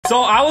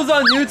So I was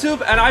on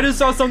YouTube and I just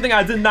saw something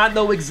I did not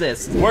know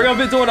exists. We're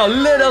gonna be doing a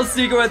little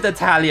secret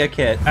Italia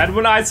kit. And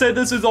when I say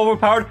this is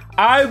overpowered,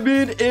 I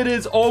mean it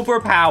is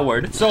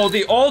overpowered. So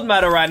the old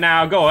meta right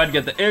now, go ahead,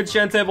 get the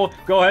enchant table.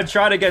 Go ahead,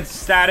 try to get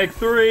static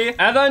 3.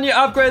 And then you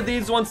upgrade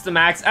these ones to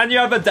max and you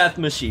have a death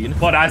machine.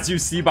 But as you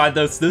see by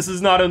this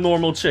is not a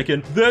normal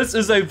chicken. This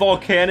is a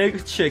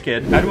volcanic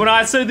chicken. And when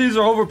I say these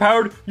are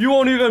overpowered, you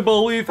won't even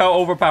believe how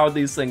overpowered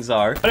these things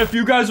are. And if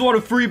you guys want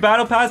a free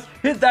battle pass,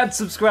 hit that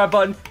subscribe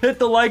button, hit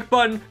the like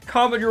button,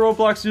 comment your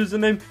Roblox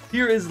username.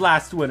 Here is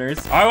last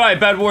winners. All right,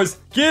 Bedwars,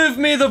 give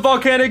me the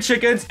volcanic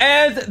chickens.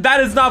 And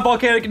that is not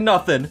volcanic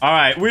nothing. All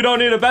right, we don't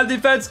need a bed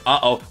defense.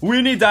 Uh-oh,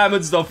 we need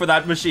diamonds though for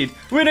that machine.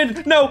 We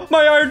need, no,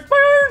 my iron.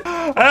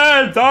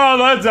 And all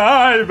the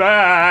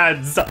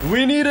diamonds.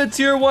 We need a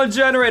tier 1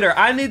 generator.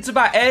 I need to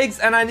buy eggs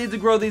and I need to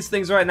grow these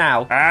things right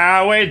now.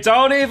 We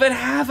don't even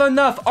have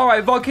enough. All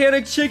right,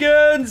 volcanic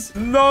chickens.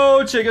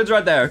 No chickens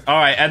right there. All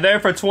right, and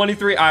they're for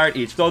 23 iron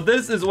each. So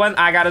this is when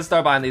I gotta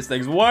start buying these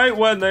things. Right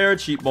when they're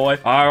cheap, boy.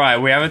 All right,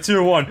 we have a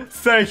tier 1.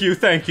 Thank you,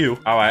 thank you.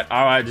 All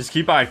right, just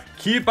keep buying.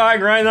 Keep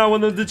buying right now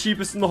when they're the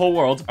cheapest in the whole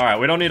world. All right,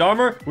 we don't need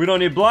armor. We don't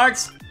need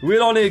blocks. We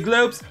don't need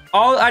globes.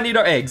 All I need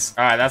are eggs.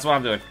 All right, that's what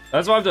I'm doing.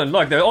 That's what I'm doing.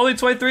 Look, they're only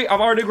 23.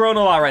 I'm already growing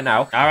a lot right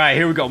now. All right,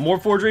 here we go. More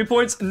forgery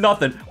points.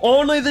 Nothing.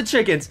 Only the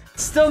chickens.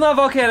 Still not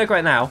volcanic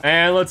right now.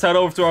 And let's head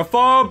over to our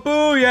farm.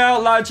 Booyah. A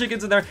lot of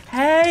chickens in there.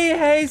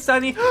 Hey,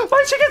 Sunny.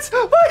 My chickens.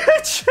 My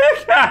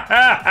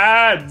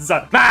chickens.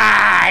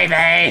 My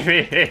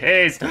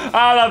babies.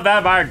 All of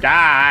them are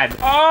gone.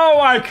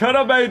 Oh, I could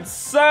have made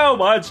so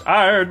much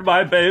iron.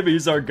 My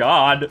babies are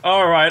gone.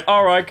 All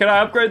right. Can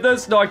I upgrade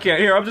this? No, I can't.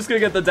 Here, I'm just going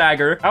to get the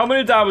dagger. How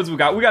many diamonds we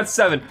got? We got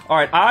 7. All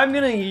right, I'm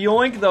going to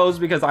yoink those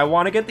because I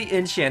want to get the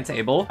enchant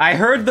table. I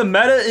heard the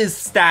meta is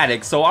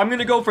static, so I'm going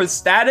to go for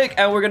static,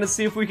 and we're going to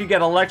see if we can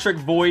get electric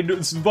void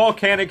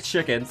volcanic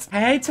chickens.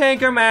 Hey,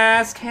 Tanker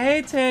Mask.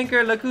 Hey,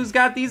 Tanker. Look who's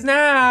got these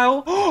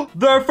now.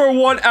 They're for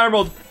 1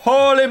 emerald.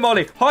 Holy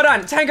moly. Hold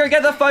on. Tanker,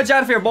 get the fudge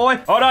out of here, boy.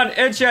 Hold on.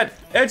 Enchant.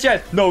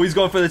 No, he's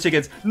going for the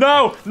chickens.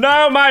 No,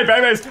 my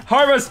babies.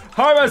 Harvest.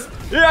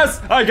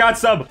 Yes, I got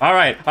some. All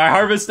right, I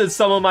harvested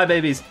some of my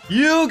babies.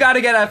 You got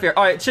to get out of here.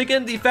 All right,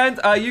 chicken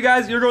defend. You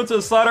guys, you're going to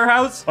the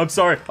slaughterhouse. I'm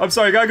sorry.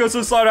 You got to go to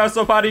the slaughterhouse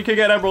so Patty can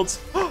get emeralds.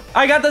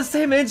 I got the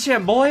same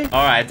enchant, boy.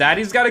 All right,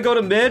 Daddy's got to go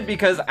to mid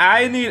because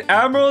I need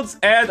emeralds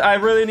and I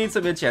really need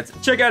some enchants.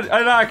 Chicken,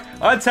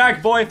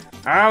 attack, boy.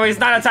 Oh, he's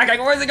not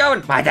attacking. Where's he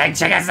going? My dang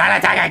chicken's not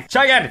attacking.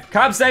 Chicken,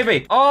 come save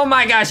me. Oh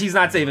my gosh, he's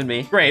not saving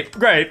me. Great.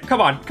 Come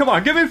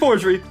on. Give me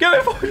forgery.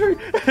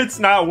 It's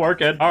not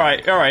working. All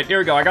right. Here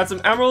we go. I got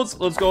some emeralds.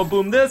 Let's go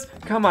boom this.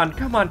 Come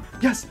on.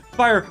 Yes.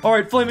 Fire. All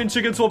right, flaming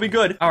chickens will be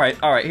good. All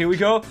right, here we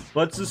go.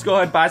 Let's just go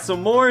ahead and buy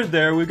some more.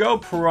 There we go.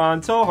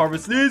 Pronto.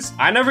 Harvest these.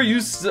 I never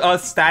used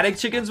static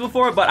chickens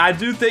before, but I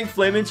do think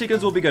flaming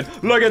chickens will be good.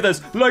 Look at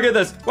this.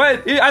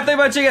 Wait, I think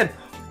my chicken.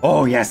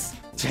 Oh, yes.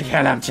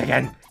 Kill him,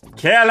 chicken.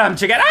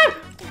 Ah!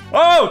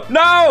 Oh,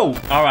 no!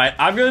 All right,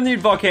 I'm gonna need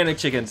volcanic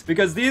chickens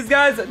because these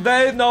guys,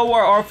 they know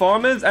where our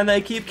farm is and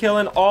they keep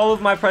killing all of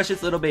my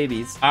precious little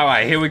babies. All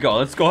right, here we go.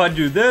 Let's go ahead and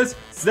do this.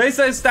 They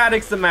say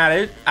static's the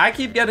matter. I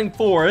keep getting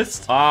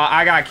forest.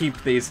 I gotta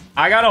keep these.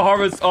 I gotta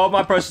harvest all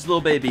my precious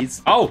little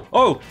babies.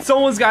 Oh,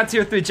 someone's got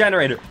tier 3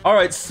 generator. All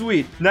right,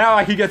 sweet. Now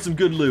I can get some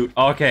good loot.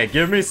 Okay,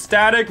 give me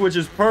static, which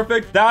is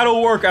perfect.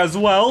 That'll work as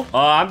well.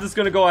 I'm just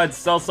gonna go ahead and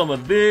sell some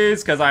of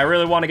these because I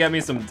really want to get me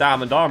some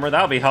diamond armor.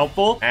 That'll be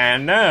helpful.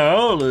 And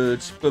now,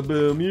 let's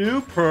boom you.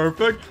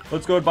 Perfect.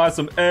 Let's go and buy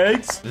some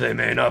eggs. They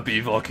may not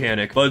be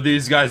volcanic, but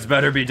these guys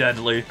better be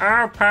deadly.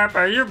 Oh,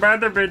 Papa, you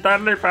better be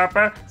deadly,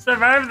 Papa.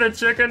 Survive the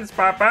chickens,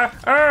 Papa.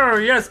 Oh,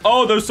 yes.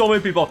 Oh, there's so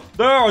many people.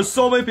 There are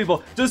so many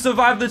people. Just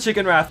survive the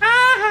chicken wrath.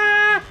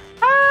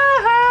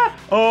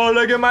 Oh,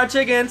 look at my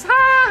chickens.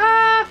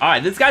 All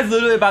right, this guy's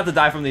literally about to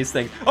die from these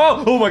things.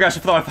 Oh my gosh, I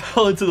thought I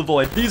fell into the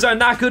void. These are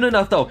not good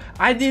enough, though.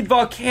 I need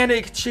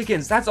volcanic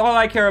chickens. That's all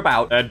I care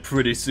about. And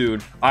pretty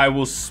soon, I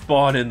will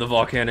spawn in the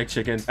volcanic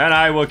chickens. And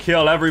I will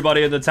kill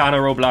everybody in the town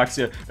of Roblox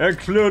here,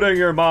 including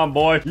your mom,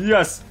 boy.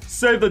 Yes.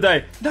 Save the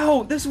day.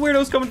 No, this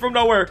weirdo's coming from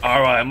nowhere.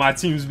 All right, my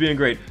team's being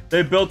great.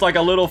 They built like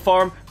a little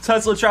farm.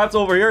 Tesla traps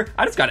over here.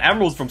 I just got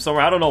emeralds from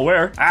somewhere. I don't know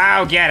where.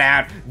 Oh, get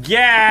out.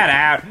 Get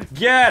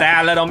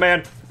out, little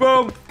man.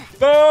 Boom.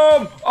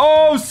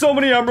 Oh, so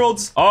many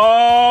emeralds.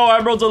 Oh,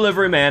 emerald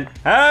delivery man.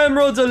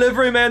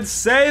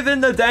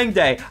 Saving the dang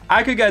day.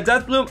 I could get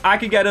death bloom. I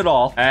could get it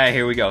all. Hey,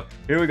 here we go.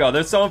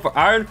 There's someone for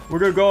iron. We're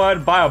gonna go ahead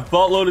and buy a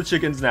buttload of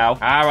chickens now.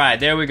 All right,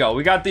 there we go.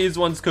 We got these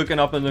ones cooking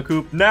up in the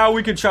coop. Now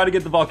we can try to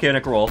get the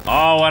volcanic roll.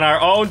 Oh, and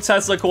our own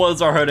Tesla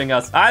coils are hurting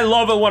us. I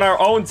love it when our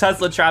own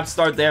Tesla traps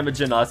start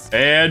damaging us.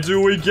 And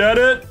do we get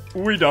it?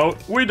 We don't.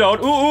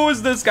 Who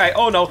is this guy?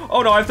 Oh no,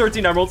 I have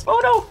 13 emeralds.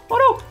 Oh no.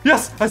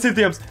 Yes, I saved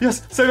the ems.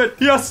 Yes, save it.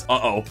 Yes.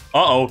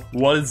 Uh-oh.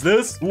 What is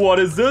this?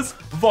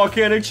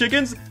 Volcanic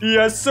chickens?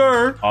 Yes,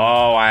 sir.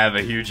 Oh, I have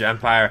a huge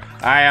empire.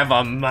 I have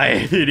a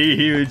mighty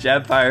huge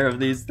empire of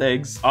these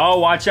things. Oh,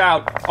 watch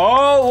out.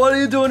 Oh, what are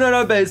you doing at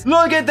our base?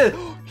 Look at this.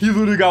 He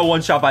literally got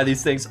one shot by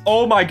these things.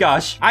 Oh my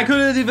gosh. I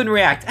couldn't even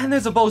react. And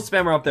there's a bow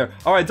spammer up there.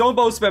 All right, don't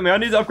bow spam me. I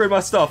need to upgrade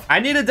my stuff.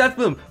 I need a death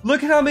bloom.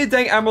 Look at how many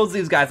dang emeralds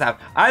these guys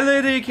have. I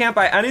literally can't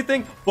buy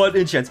anything but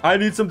enchants. I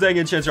need some dang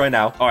enchants right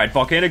now. All right,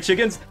 volcanic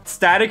chickens,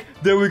 static.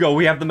 There we go.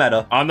 We have the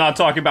meta. I'm not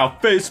talking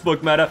about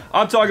Facebook meta.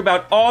 I'm talking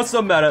about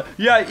awesome meta.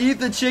 Yeah, eat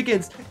the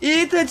chickens.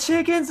 Eat the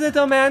chickens,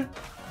 little man.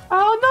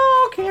 Oh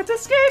no, can't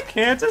escape.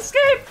 Can't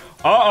escape.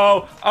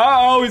 Uh-oh.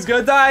 Uh-oh, he's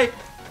gonna die.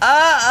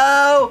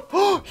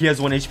 Uh-oh. He has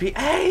 1 HP.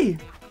 Hey,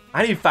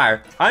 I need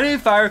fire. I need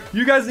fire.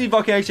 You guys need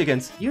volcanic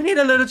chickens. You need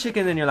a little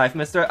chicken in your life,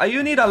 mister.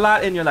 You need a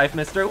lot in your life,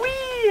 mister.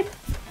 Whee!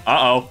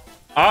 Uh-oh.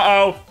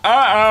 Uh-oh.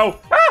 Uh-oh.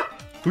 Ah!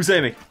 Who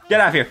saved me? Get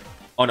out of here.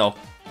 Oh, no.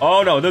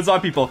 Oh, no. There's a lot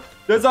of people.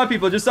 There's a lot of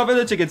people. Just suffer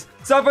the chickens.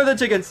 Suffer the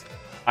chickens.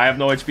 I have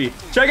no HP.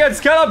 Chickens,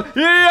 kill him!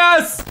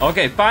 Yes!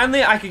 Okay,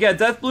 finally, I can get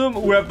Death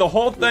Bloom. We have the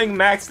whole thing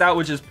maxed out,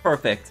 which is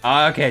perfect.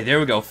 Okay, there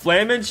we go.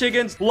 Flaming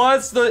chickens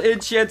plus the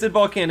enchanted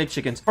volcanic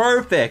chickens.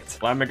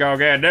 Perfect. Let me go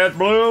get Death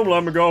Bloom.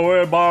 Let me go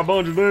ahead and buy a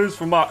bunch of these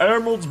for my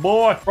emeralds,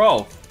 boy.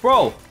 Bro,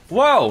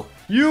 whoa.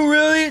 You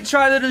really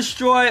try to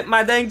destroy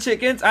my dang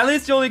chickens? At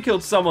least you only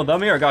killed some of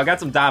them. Here we go. I got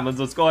some diamonds.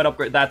 Let's go ahead and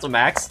upgrade that to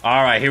max.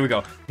 All right, here we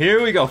go.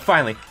 Here we go.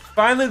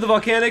 Finally, the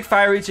volcanic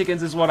fiery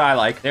chickens is what I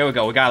like. There we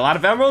go. We got a lot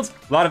of emeralds,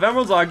 a lot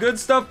of good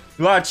stuff,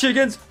 a lot of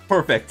chickens.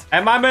 Perfect.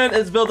 And my man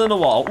is building a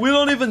wall. We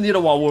don't even need a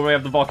wall when we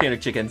have the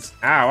volcanic chickens.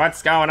 Ah,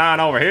 what's going on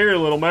over here,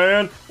 little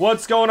man?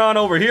 What's going on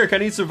over here?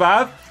 Can he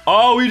survive?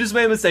 Oh, he just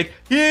made a mistake.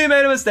 He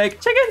made a mistake.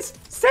 Chickens,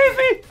 save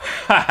me.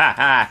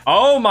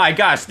 Oh my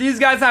gosh. These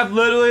guys have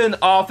literally an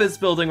office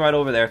building right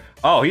over there.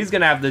 Oh, he's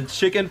gonna have the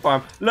chicken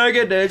farm. Look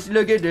at this.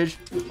 Look at this.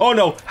 Oh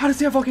no. How does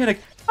he have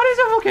volcanic? How does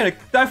he have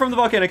volcanic? Die from the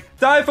volcanic.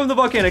 Die from the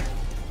volcanic.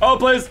 Oh,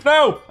 please.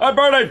 No, I'm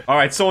burning. All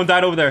right, someone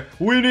died over there.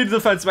 We need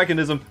defense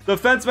mechanism.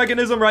 Defense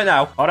mechanism right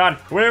now. Hold on.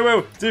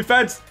 Woo.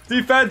 Defense.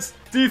 Defense.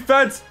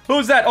 Defense.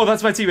 Who's that? Oh,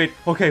 that's my teammate.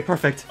 Okay,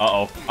 perfect.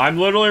 Uh-oh. I'm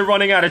literally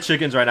running out of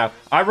chickens right now.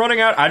 I'm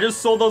running out. I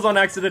just sold those on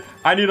accident.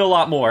 I need a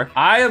lot more.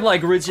 I am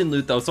like rich in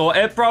loot though, so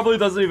it probably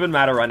doesn't even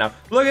matter right now.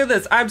 Look at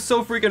this. I'm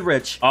so freaking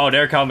rich. Oh,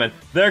 they're coming.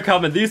 They're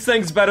coming. These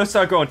things better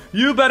start growing.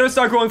 You better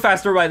start growing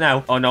faster right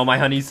now. Oh no, my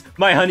honeys.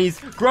 My honeys.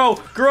 Grow.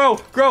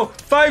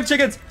 5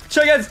 chickens.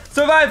 Chickens,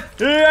 survive!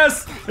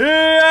 Yes!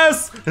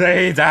 Yes!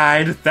 They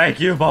died. Thank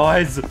you,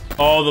 boys.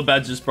 Oh, the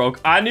bed just broke.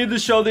 I need to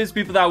show these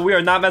people that we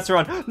are not messing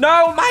around.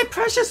 No, my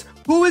precious!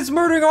 Who is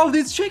murdering all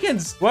these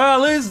chickens?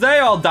 Well, at least they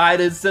all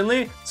died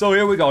instantly. So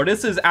here we go.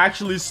 This is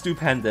actually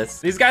stupendous.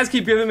 These guys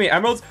keep giving me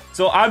emeralds,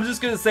 so I'm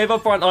just gonna save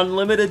up for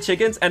unlimited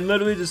chickens and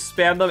literally just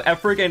spam them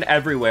freaking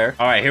everywhere.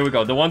 All right, here we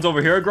go. The ones over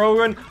here are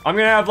growing. I'm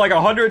gonna have like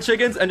 100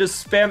 chickens and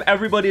just spam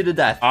everybody to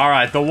death. All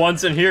right, the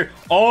ones in here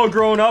all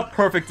grown up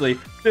perfectly.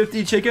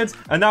 50 chickens,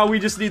 and now we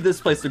just need this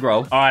place to grow.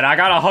 All right, I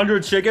got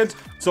 100 chickens,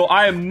 so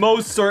I am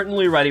most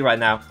certainly ready right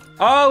now.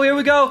 Oh, here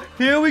we go.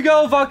 Here we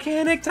go.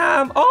 Volcanic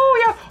time.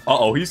 Oh, yeah.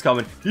 Uh-oh, he's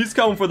coming. He's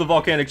coming for the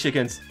volcanic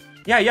chickens.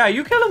 Yeah,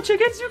 you kill him,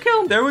 chickens. You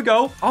kill him. There we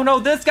go. Oh, no,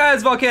 this guy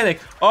is volcanic.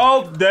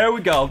 Oh, there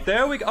we go.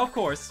 There we go. Of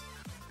course.